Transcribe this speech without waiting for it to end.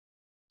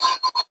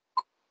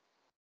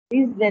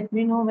Please let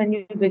me know when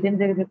you begin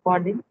the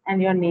recording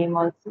and your name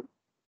also.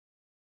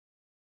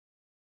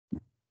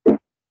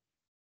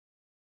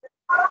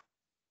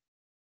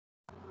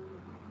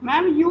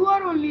 Ma'am, you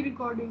are only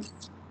recording.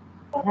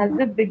 Has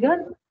it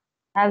begun?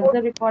 Has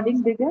the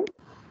recording begun?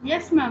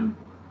 Yes, ma'am.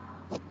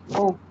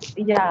 Oh,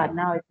 yeah,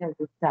 now it has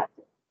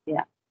started.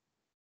 Yeah.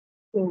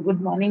 So,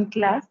 good morning,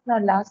 class. Now,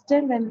 last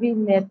time when we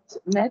met,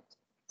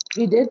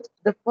 we did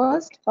the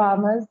first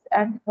farmers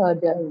and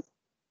herders,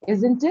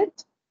 isn't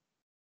it?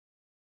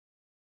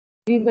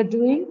 We were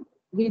doing,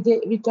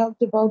 we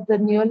talked about the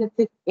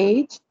Neolithic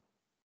age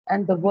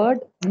and the word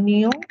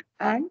neo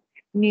and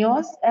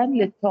neos and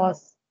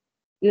lithos.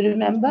 You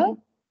remember?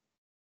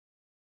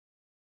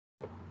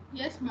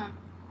 Yes, ma'am.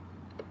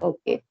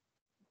 Okay.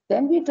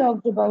 Then we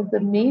talked about the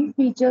main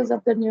features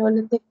of the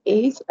Neolithic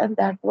age, and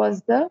that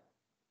was the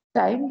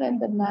time when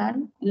the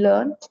man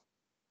learned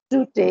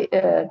to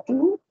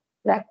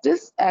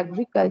practice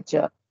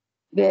agriculture,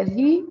 where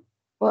he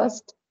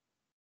first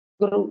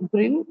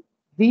grew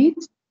wheat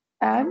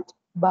and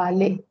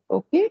barley.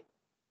 Okay.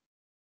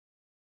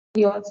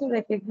 He also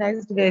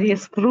recognized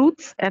various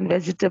fruits and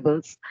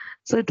vegetables.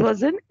 So it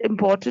was an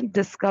important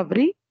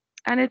discovery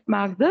and it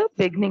marked the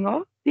beginning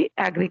of the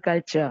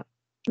agriculture.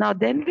 Now,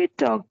 then we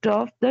talked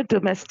of the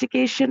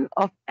domestication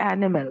of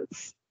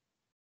animals.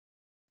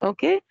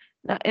 Okay.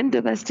 Now, in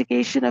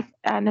domestication of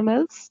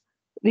animals,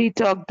 we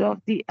talked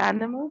of the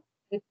animals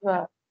which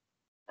were,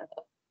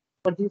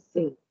 what do you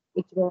say,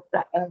 which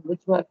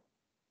were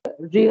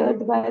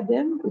reared by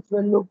them, which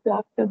were looked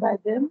after by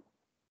them,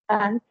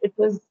 and it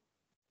was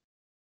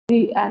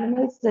the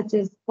animals such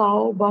as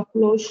cow,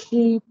 buffalo,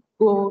 sheep,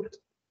 goat,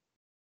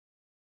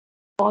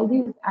 all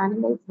these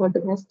animals were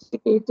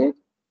domesticated,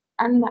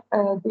 and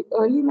the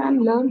early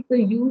man learned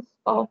the use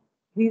of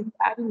these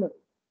animals.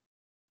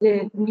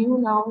 They knew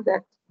now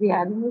that the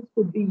animals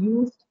could be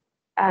used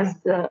as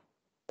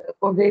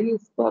for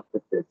various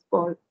purposes,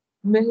 for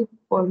milk,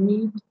 for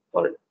meat,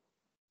 for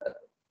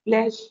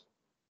flesh,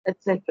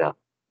 etc.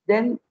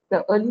 Then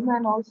the early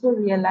man also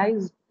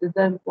realized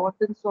the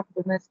importance of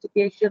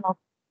domestication of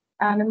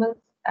animals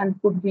and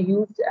could be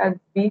used as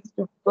beasts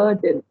of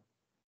burden.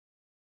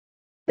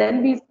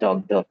 Then we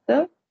talked of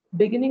the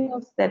beginning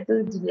of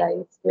settled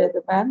lives, where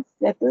the man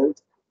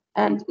settled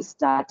and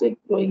started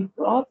growing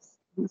crops.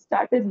 He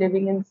started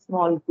living in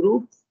small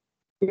groups,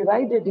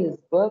 divided his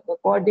work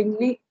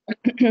accordingly,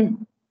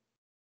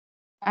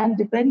 and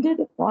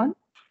depended upon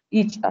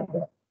each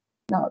other.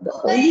 Now, the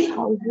early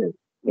houses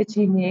which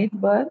he made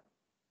were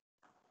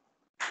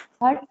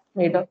huts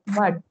made of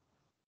mud.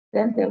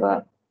 Then there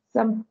were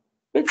some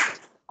pit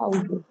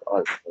houses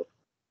also.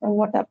 And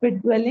what are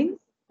pit dwellings?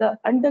 The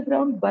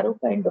underground burrow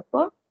kind of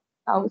a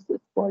house is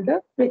called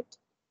a pit.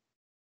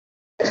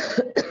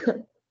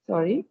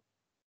 Sorry.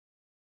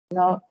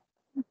 Now,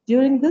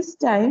 during this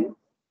time,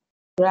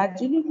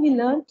 gradually he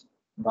learned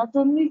not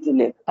only to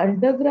live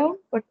underground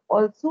but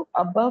also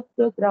above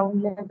the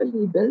ground level.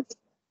 He built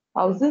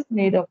houses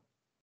made of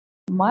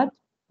mud,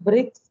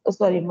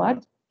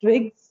 mud,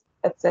 twigs,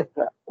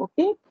 etc.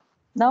 Okay.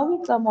 Now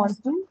we come on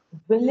to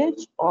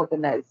village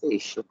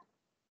organization.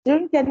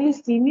 Children, can you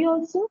see me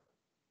also?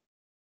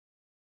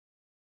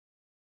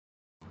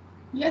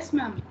 Yes,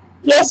 ma'am.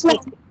 Yes, ma'am.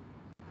 Okay.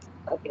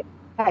 Okay.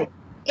 Hi.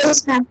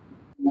 Yes, ma'am.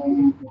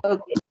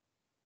 Okay.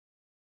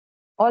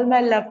 All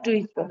my love to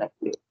each one of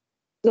you.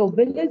 So,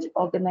 village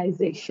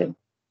organization.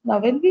 Now,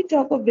 when we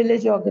talk of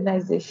village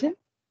organization,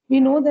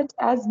 we know that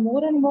as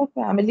more and more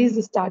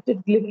families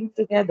started living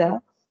together,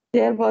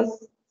 there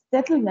was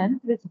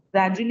settlement which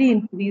gradually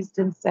increased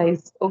in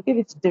size, okay,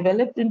 which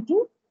developed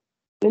into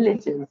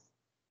villages.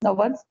 Now,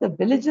 once the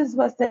villages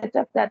were set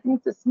up, that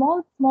means a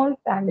small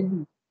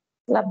family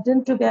clubbed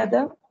in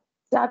together,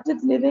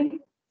 started living,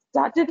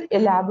 started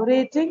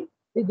elaborating,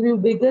 they grew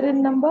bigger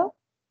in number,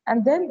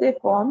 and then they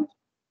formed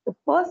the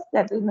first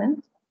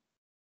settlement,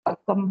 a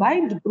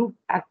combined group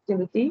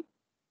activity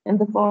in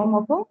the form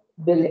of a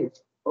village.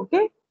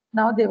 Okay,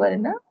 now they were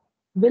in a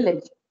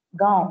village,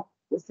 गांव,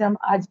 जिसे हम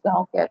आज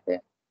गांव कहते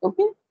हैं.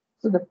 Okay,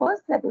 so the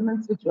first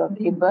settlements which were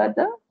made were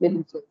the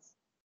villages.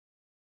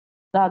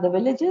 Now the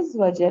villages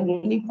were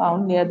generally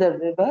found near the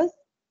rivers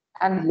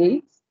and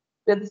lakes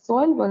where the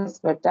soil was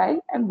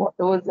fertile and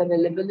water was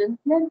available in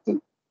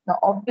plenty. Now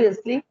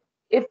obviously,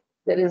 if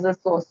there is a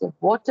source of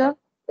water,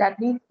 that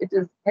means it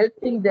is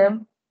helping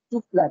them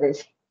to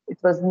flourish. It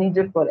was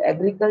needed for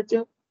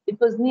agriculture, it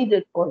was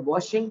needed for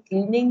washing,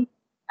 cleaning,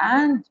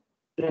 and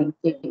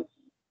drinking.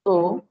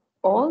 So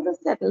all the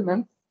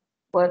settlements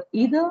were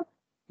either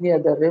near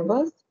the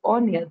rivers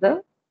or near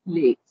the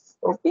lakes.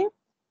 Okay.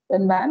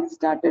 When man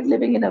started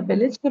living in a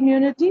village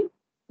community,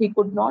 he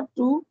could not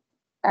do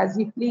as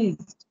he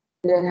pleased.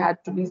 There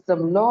had to be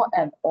some law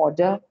and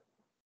order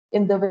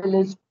in the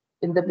village.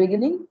 In the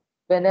beginning,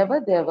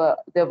 whenever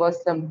there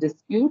was some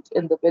dispute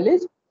in the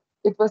village,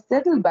 it was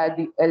settled by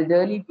the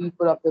elderly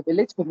people of the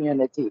village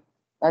community.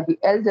 Now, the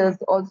elders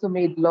also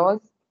made laws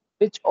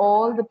which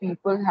all the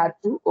people had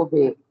to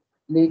obey.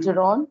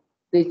 Later on,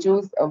 they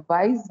chose a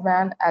wise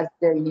man as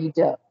their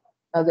leader.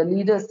 Now, the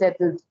leader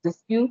settled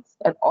disputes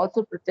and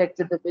also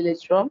protected the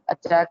village from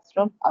attacks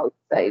from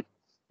outside.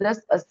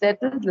 Thus, a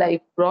settled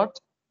life brought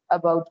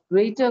about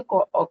greater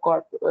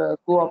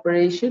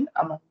cooperation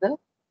among the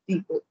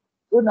people.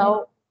 So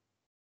now,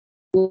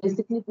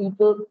 basically,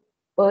 people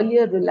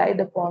earlier relied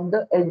upon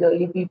the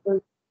elderly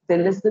people. They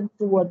listened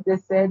to what they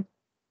said,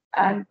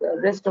 and the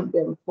rest of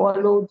them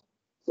followed.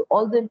 So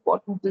all the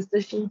important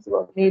decisions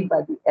were made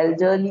by the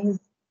elderlies.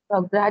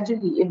 Now,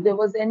 gradually, if there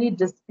was any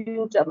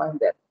dispute among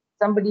them,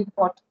 somebody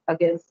fought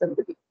against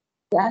somebody,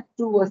 that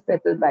too was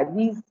settled by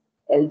these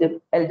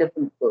elder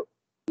people,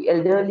 the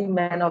elderly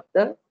men of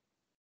the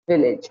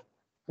village.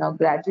 Now,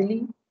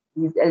 gradually,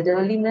 these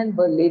elderly men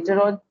were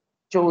later on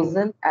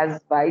chosen as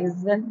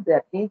wise men.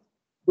 That means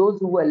those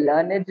who were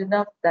learned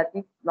enough, that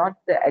means not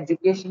the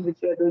education which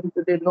you are doing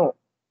today, no.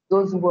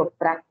 Those who were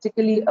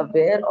practically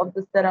aware of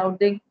the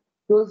surrounding,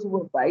 those who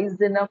were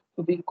wise enough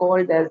to be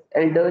called as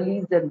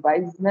elderlies and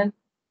wise men,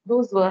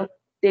 those were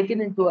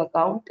taken into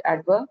account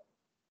and were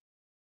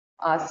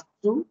asked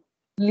to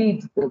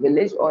lead the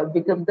village or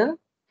become the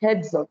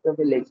heads of the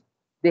village.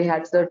 They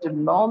had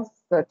certain norms,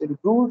 certain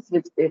rules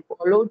which they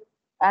followed,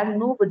 and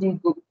nobody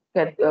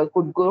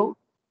could go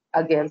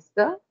against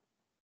the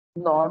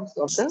norms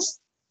of the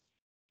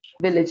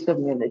village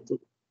community.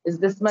 Is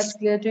this much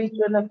clear to each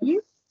one of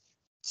you?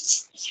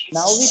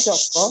 Now we talk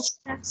of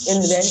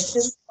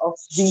invention of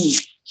wheel.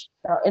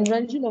 Now,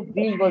 invention of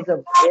wheel was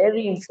a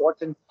very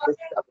important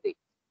discovery.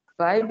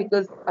 Why?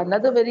 Because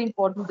another very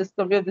important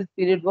discovery of this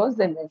period was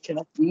the invention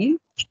of wheel,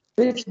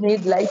 which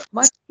made life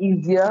much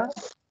easier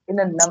in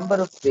a number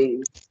of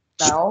ways.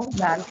 Now,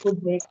 man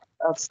could make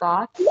a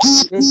cart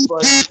which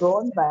was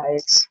drawn by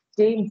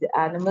tamed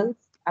animals,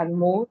 and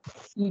more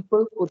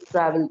people could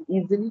travel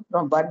easily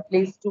from one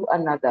place to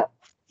another.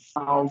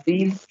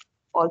 Wheels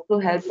also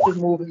help to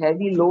move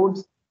heavy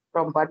loads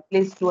from one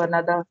place to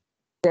another.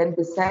 Then,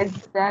 besides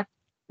that,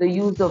 the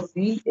use of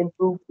wheel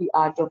improved the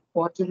art of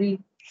pottery.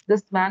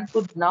 This man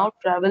could now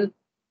travel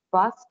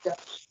faster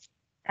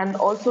and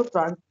also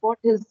transport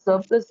his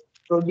surplus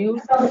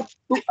produce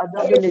to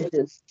other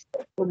villages.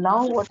 So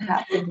now what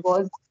happened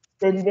was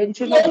the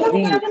invention of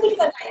wheels.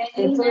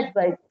 It was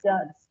by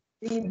chance.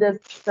 See, there's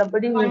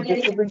somebody who is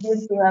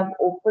disobedient to have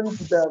opened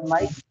the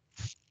mic.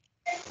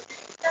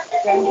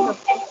 Can somebody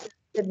tell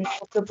the name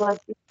of the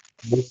person?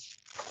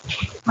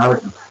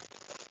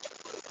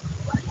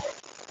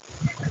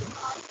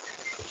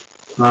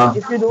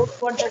 If you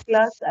don't want the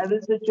class, I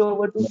will switch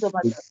over to some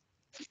other.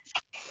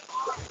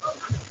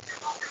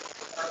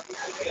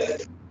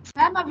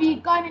 Ma'am,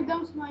 Avika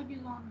Nidham's mic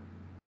is on.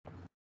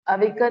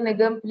 Avika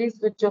Nigam, please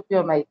switch off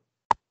your mic.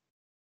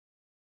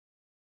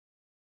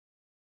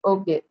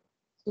 Okay.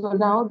 So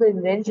now the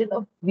invention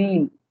of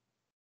wheel.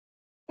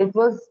 It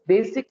was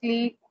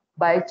basically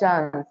by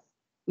chance.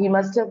 He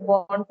must have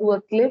gone to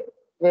a cliff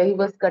where he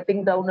was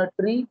cutting down a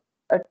tree.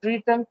 A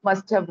tree trunk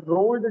must have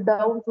rolled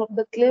down from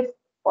the cliff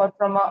or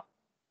from a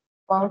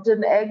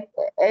mountain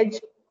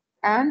edge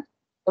and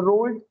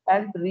rolled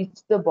and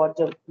reached the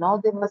bottom. Now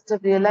they must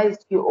have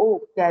realized,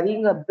 oh,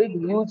 carrying a big,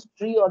 huge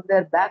tree on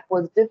their back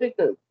was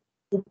difficult.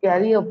 To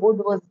carry a wood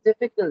was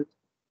difficult.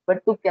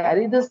 But to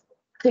carry this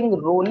thing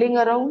rolling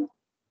around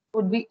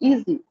would be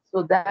easy.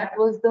 So that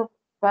was the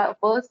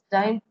first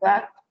time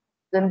fact.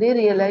 Then they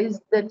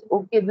realized that,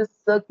 okay, this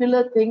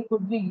circular thing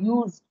could be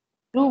used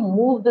to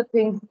move the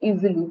things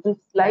easily, to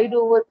slide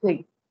over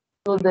things.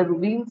 So the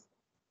wheels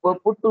were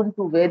put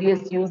into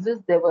various uses.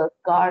 There were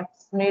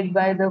carts made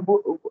by the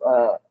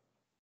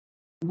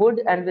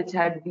wood and which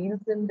had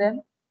wheels in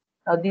them.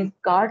 Now these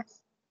carts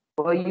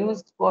were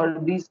used for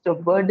beast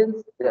of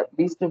burdens. The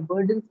beast of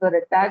burdens were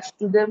attached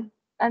to them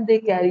and they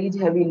carried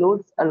heavy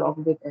loads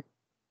along with them.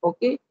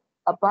 Okay.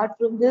 Apart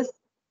from this,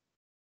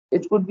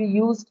 it could be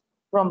used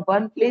from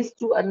one place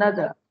to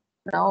another.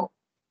 Now,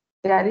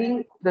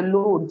 carrying the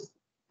loads,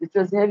 which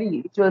was heavy,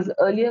 which was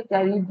earlier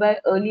carried by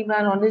early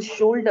man on his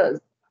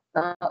shoulders.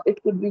 Now,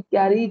 it could be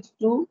carried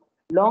to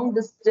long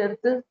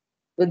distances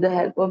with the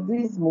help of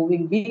these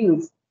moving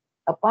wheels.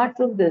 Apart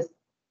from this,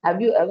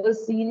 have you ever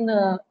seen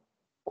a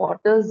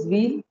potter's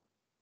wheel?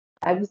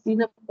 Have you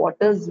seen a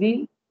potter's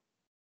wheel?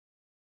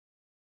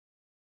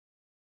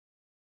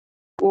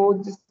 वो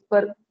जिस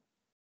पर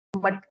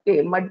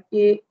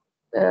मटके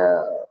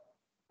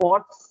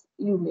pots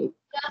you make.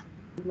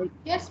 You make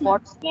Yes, ma'am.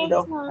 pots made Yes,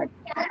 of ma'am. mud.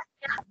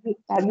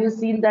 Have you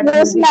seen that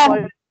Yes, movie ma'am.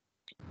 called?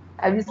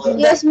 Have you seen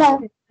that Yes, ma'am.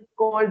 movie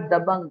called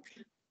Dabang?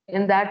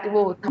 In that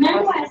वो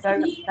थप्पड़ से डर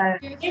लगता है,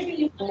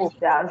 Yes. वो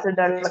प्यार से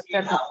डर लगता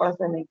है थप्पड़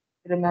से नहीं.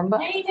 Remember?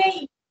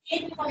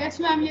 Yes,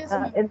 ma'am. Yes,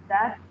 ma'am. In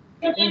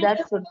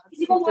that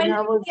Sonali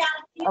Sinha was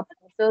a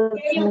potter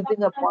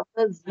using a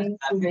potter's wheel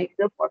to make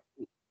the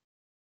pottery.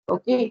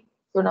 Okay,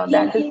 so now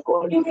that is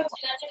called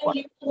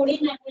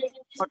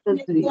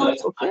potter's wheel.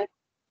 Okay,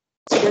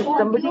 there's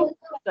somebody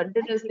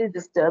continuously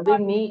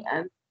disturbing me,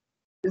 and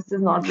this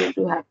is not going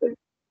to happen.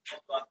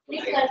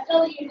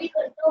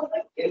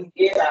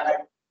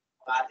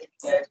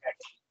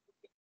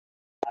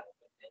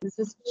 This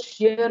is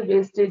sheer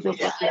wastage of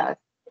a class.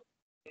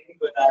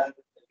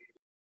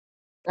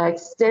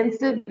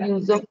 extensive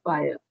use of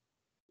fire.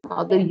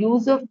 Now, the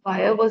use of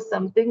fire was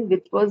something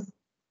which was,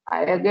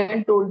 I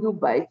again told you,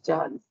 by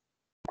chance.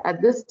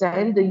 At this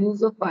time, the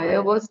use of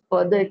fire was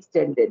further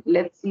extended.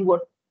 Let's see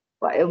what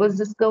fire was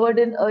discovered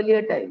in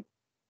earlier times.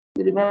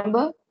 You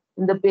remember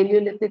in the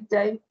Paleolithic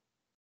time,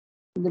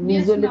 in the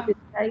Yes, ma'am. Mesolithic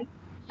time, Yes,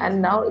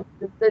 and now ma'am.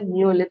 it's the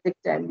Neolithic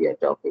time we are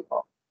talking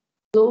of.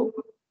 So,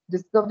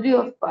 discovery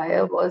of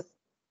fire was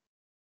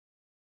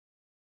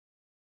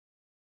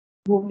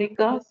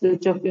Bhumika,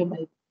 switch off your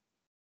mic.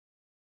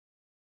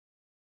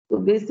 So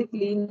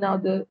basically, now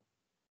the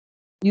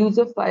use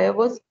of fire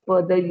was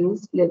further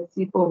used. Let's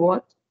see for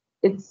what.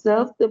 It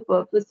served the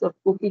purpose of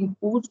cooking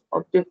food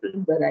of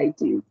different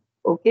varieties.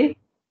 Okay.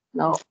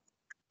 Now,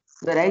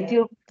 variety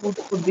of food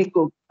could be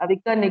cooked.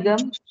 Avika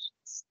Nigam,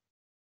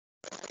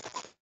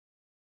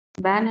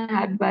 man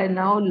had by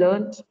now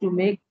learned to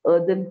make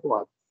earthen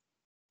pots.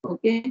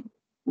 Okay.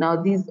 Now,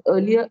 these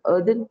earlier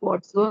earthen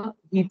pots were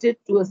heated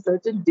to a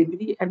certain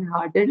degree and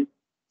hardened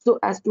so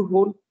as to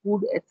hold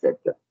food,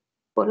 etc.,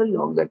 for a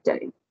longer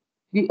time.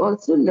 We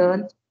also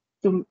learned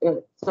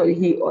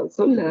he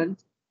also learned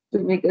to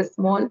make a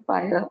small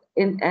fire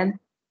in an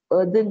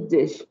earthen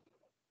dish,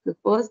 the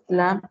first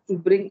lamp to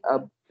bring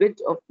a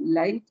bit of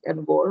light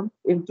and warmth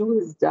into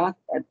his dark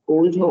and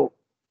cold home.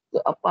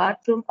 So, apart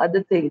from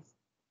other things,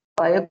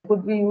 fire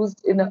could be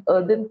used in an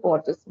earthen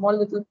pot, a small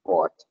little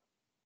pot,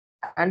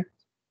 and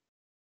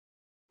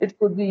it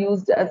could be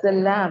used as a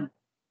lamp.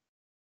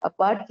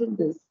 Apart from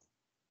this,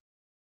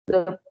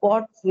 the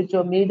pots which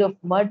were made of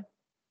mud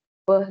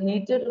were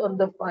heated on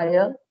the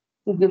fire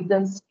to give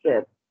them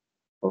strength.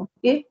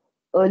 Okay.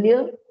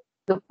 Earlier,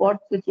 the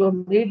pots which were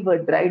made were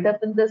dried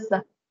up in the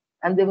sun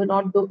and they were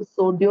not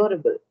so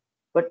durable.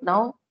 But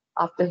now,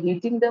 after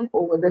heating them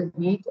over the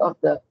heat of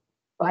the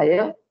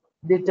fire,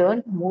 they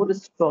turned more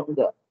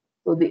stronger.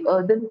 So the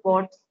earthen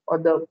pots or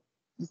the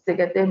जिसे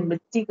कहते हैं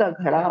मिट्टी का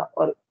घड़ा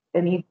or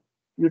any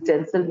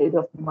utensil made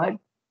of mud,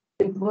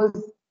 it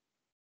was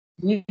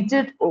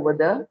heated over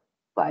the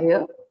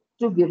fire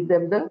to give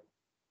them the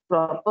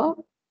proper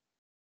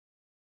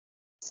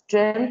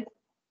strength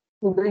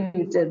to the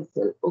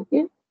utensil.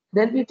 Okay.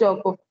 Then we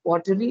talk of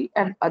pottery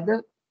and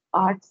other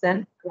arts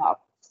and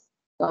crafts.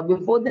 Now,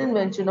 before the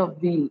invention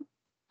of wheel,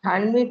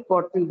 handmade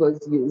pottery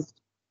was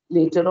used.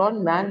 Later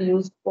on, man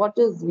used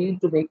potter's wheel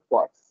to make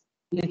pots.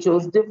 He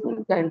chose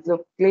different kinds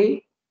of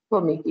clay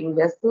for making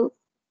vessels.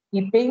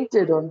 He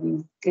painted on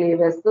these clay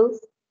vessels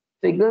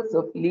figures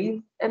of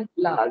leaves and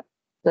flowers.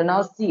 So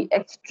now see,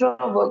 extra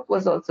work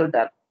was also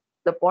done.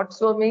 The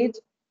pots were made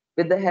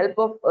with the help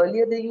of,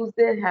 earlier they used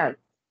their hands,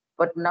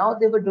 but now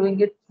they were doing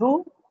it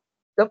through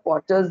the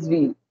potter's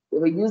wheel. They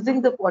were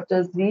using the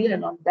potter's wheel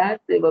and on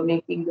that they were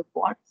making the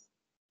pots.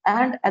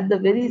 And at the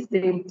very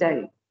same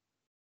time,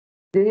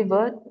 they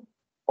were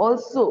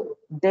also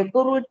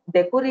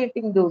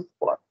decorating those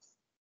pots.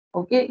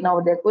 Okay, now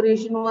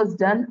decoration was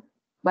done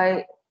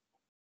by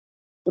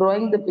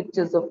drawing the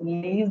pictures of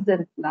leaves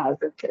and flowers,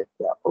 etc.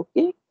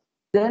 Okay.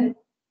 Then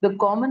the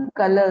common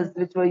colors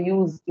which were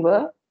used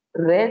were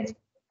red,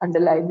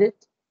 underlined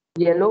it,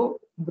 yellow,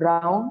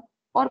 brown,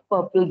 or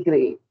purple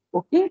gray.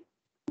 Okay.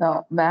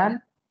 Now,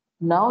 man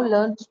now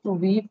learned to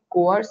weave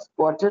coarse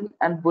cotton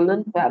and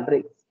woolen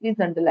fabrics. Please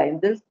underline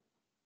this.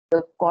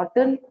 The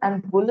cotton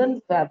and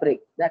woolen fabric.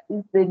 That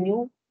is, they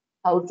knew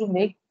how to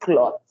make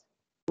cloth.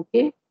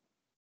 Okay,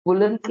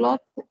 woolen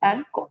cloth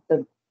and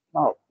cotton.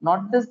 Now,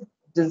 not this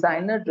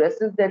designer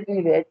dresses that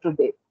we wear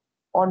today,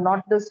 or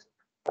not this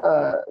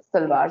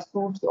salwar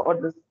suits or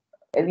this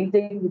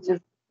anything which is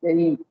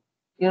very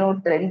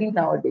trendy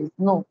nowadays.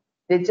 No,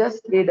 they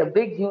just made a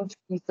big huge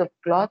piece of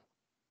cloth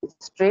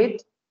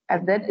straight,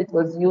 and then it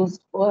was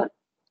used for.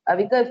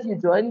 Avika, if you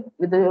join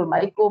with your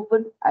mic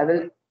open, I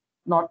will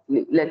not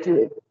let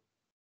you in.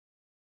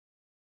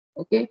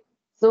 Okay,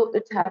 so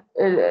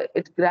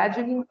it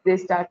gradually they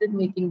started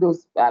making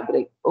those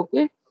fabric.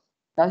 Okay,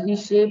 now he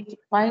shaped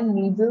fine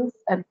needles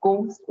and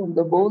combs from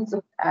the bones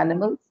of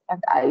animals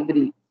and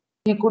ivory.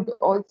 He could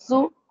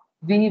also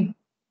weave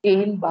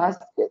cane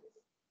baskets.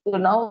 So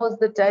now was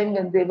the time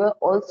when they were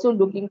also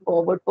looking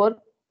forward for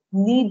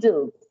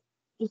needles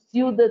to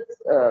sew the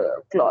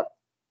cloth,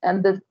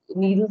 and the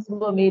needles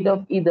were made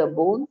of either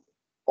bones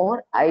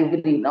or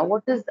ivory. Now,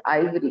 what is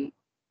ivory?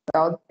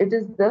 Now, it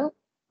is the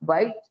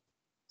white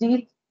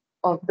teeth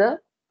of the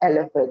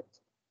elephant.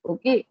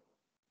 Okay,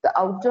 the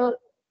outer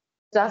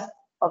tusk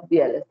of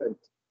the elephant.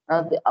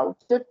 Now, the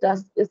outer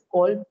tusk is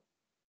called,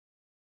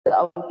 the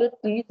outer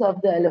teeth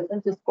of the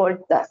elephant is called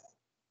tusk.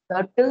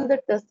 Now, till the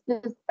tusk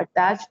is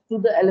attached to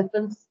the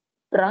elephant's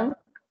trunk,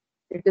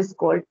 it is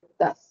called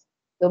tusk.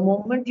 The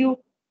moment you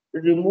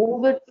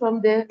remove it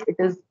from there, it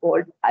is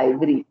called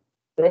ivory.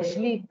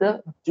 Especially if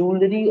the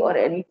jewelry or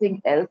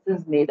anything else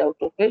is made out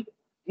of it,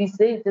 we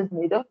say it is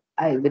made of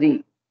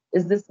ivory.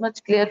 Is this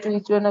much clear to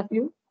each one of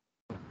you?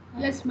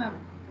 Yes, ma'am.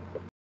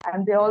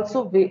 And they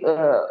also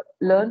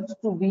learned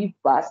to weave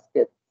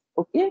baskets.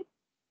 Okay,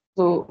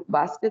 so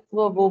baskets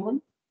were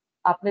woven.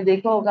 आपने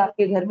देखा होगा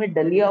आपके घर में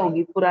डलिया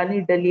होगी, पुरानी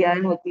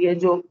डलियाएं होती है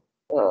जो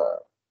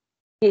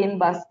cane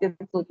baskets.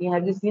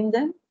 Have you seen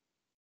them?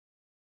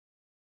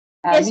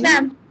 Have Yes, you?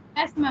 ma'am.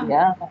 Yes, ma'am.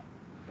 Yeah,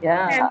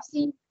 yeah. Ma'am,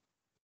 see.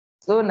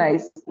 So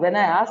nice. When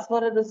I ask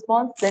for a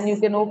response, then you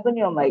can open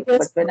your mic.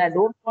 But Yes, when I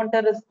don't want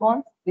a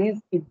response, please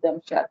keep them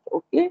shut.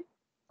 Okay?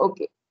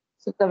 Okay.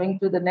 So coming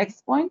to the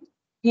next point,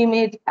 he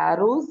made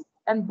arrows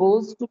and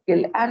bows to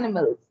kill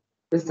animals.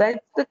 Besides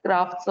the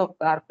crafts of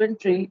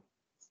carpentry,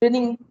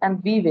 spinning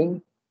and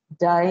weaving,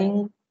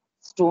 dyeing,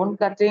 stone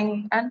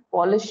cutting, and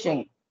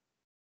polishing,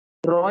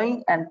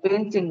 drawing and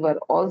painting were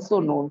also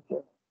known to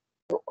him.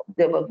 So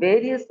there were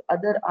various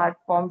other art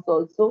forms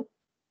also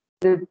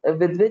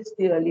with which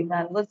the early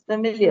man was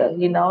familiar.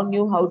 He now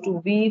knew how to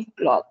weave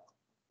cloth.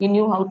 He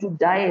knew how to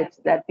dye it.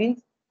 That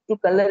means to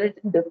color it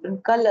in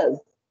different colors.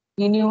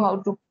 He knew how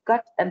to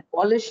cut and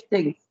polish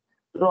things.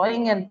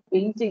 Drawing and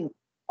painting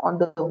on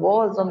the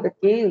walls, on the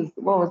caves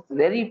was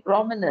very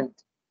prominent.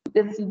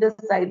 You can see the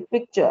side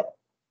picture.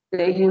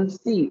 There you'll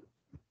see.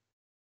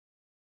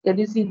 Can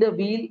you see the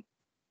wheel,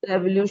 the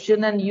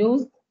evolution and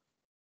use?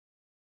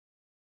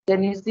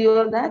 Can you see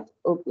all that?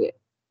 Okay.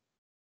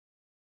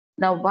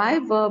 Now, why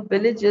were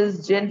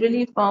villages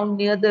generally found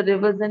near the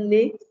rivers and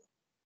lakes?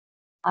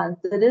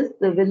 Answer is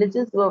the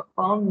villages were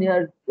found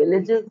near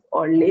villages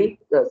or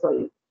lakes,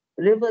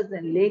 rivers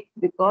and lakes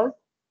because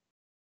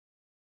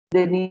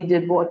they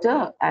needed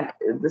water and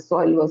the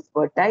soil was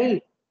fertile.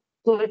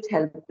 So it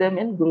helped them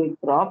in growing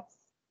crops,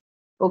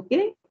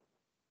 okay,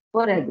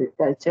 for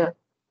agriculture.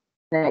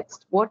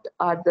 Next, what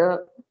are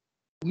the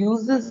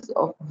uses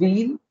of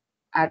wheel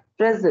at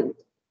present?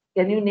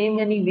 Can you name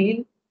any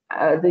wheel,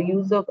 the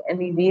use of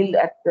any wheel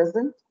at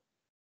present?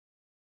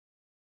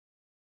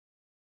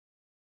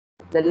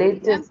 The Ma'am,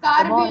 latest,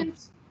 come car on.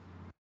 wheels,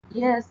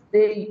 Yes,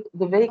 the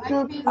bike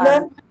vehicles wheels, are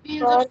ma'am.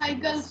 wheels of For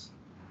cycles.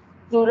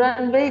 to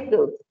run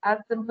vehicles, as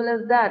simple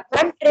as that.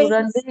 ma'am, To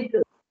run trains.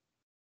 vehicles,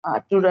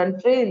 to run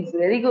trains,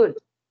 very good.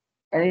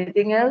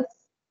 Anything else?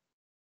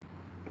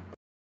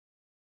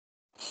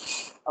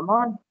 Come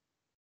on,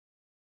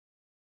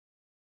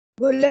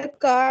 Bullock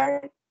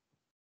cart.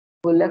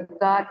 bullock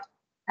cart.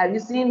 Have you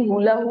seen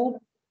hula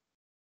hoop?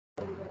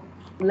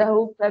 Hula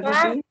hoop, have you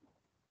Ma'am, seen?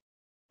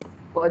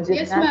 For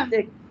Yes, ma'am.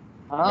 gymnastics.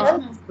 Yes, Ah, ma'am,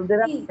 ma'am. so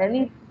there are see.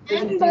 many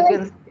things you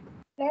Members, can say.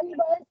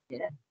 members,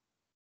 Yeah.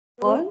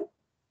 For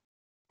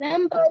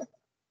members.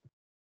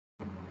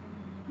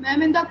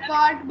 Ma'am, in the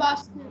cart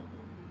basket.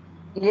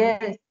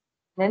 yes,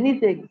 many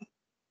things.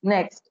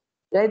 Next,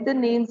 write the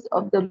names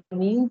of the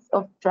means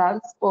of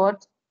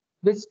transport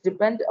which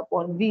depend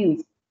upon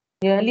wheels.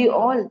 Nearly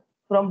all,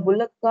 from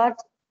bullock cart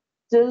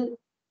till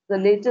the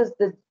latest,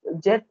 the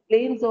jet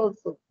planes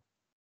also,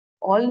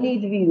 all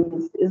need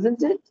wheels,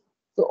 isn't it?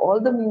 So all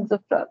the means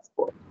of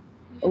transport.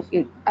 Yes,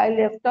 Okay, ma'am. I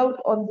left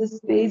out on this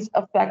page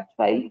a fact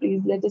file.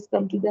 Please let us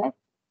come to that.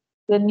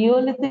 The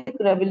Neolithic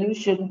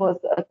Revolution was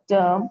a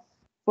term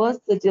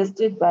first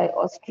suggested by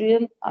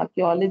Austrian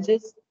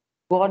archaeologist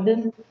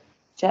Gordon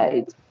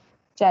Child,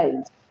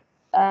 Child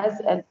as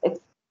an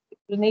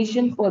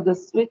explanation for the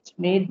switch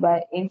made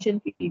by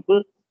ancient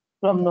people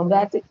from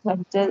nomadic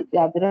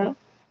hunter-gatherer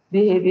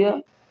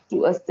behavior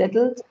to a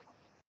settled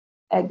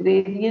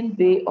agrarian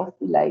way of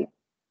life.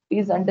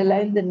 Please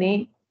underline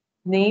the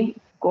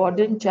name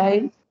Gordon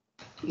Child.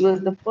 He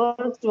was the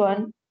first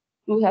one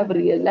to have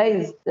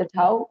realized that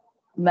how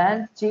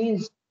man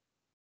changed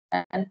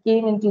and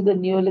came into the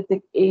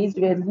Neolithic age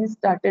where he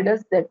started a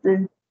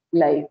settled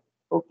life.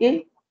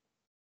 Okay?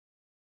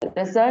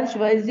 Rasansh,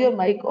 why is your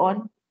mic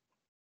on?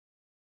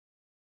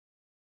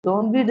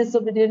 Don't be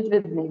disobedient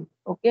with me.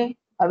 Okay?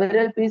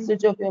 Aviral, please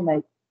switch off your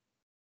mic.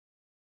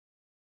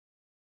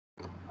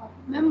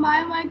 Ma'am,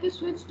 my mic is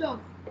switched off.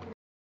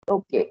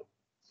 Okay.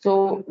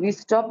 So we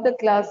stop the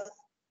class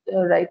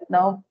right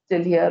now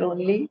till here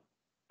only,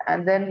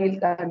 and then we'll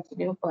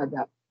continue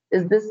further.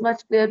 Is this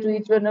much clear to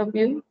each one of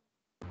you?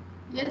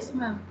 Yes,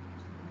 ma'am.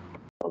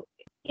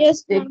 Okay.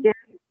 Yes, Take ma'am. care.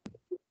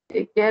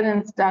 Take care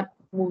and start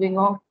moving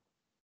off.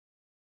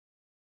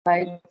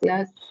 Bye,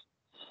 class.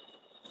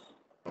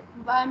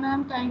 Bye,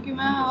 ma'am. Thank you,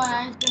 ma'am. Have a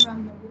nice day,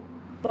 ma'am.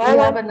 We Bye,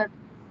 have ma'am. another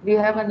we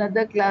have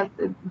another class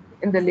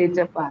in the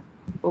later part.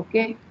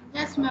 Okay?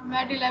 Yes, ma'am.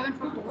 At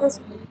 11:40. Yes,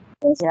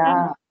 yes, ma'am.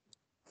 Yeah.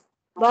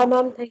 Bye,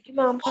 ma'am. Thank you,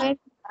 ma'am. Bye.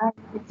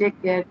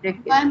 Take care.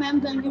 Take care. Bye,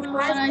 ma'am. Thank you, ma'am.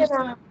 Have a Nice day, nice day,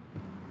 ma'am.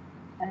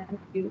 ma'am.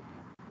 Thank you.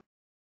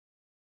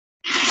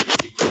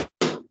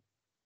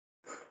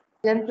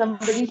 Can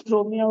somebody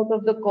throw me out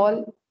of the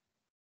call?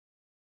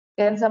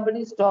 Can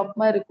somebody stop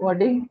my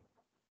recording?